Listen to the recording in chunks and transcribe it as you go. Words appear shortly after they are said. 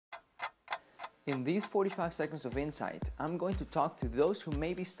In these 45 seconds of insight, I'm going to talk to those who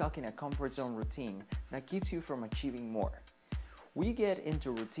may be stuck in a comfort zone routine that keeps you from achieving more. We get into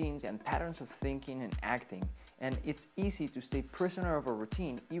routines and patterns of thinking and acting, and it's easy to stay prisoner of a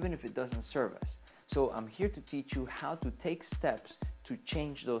routine even if it doesn't serve us. So I'm here to teach you how to take steps to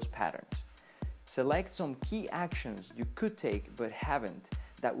change those patterns. Select some key actions you could take but haven't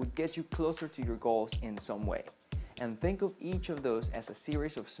that would get you closer to your goals in some way. And think of each of those as a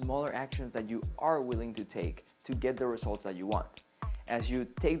series of smaller actions that you are willing to take to get the results that you want. As you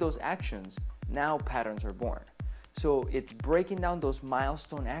take those actions, now patterns are born. So it's breaking down those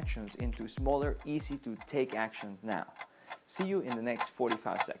milestone actions into smaller, easy to take actions now. See you in the next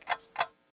 45 seconds.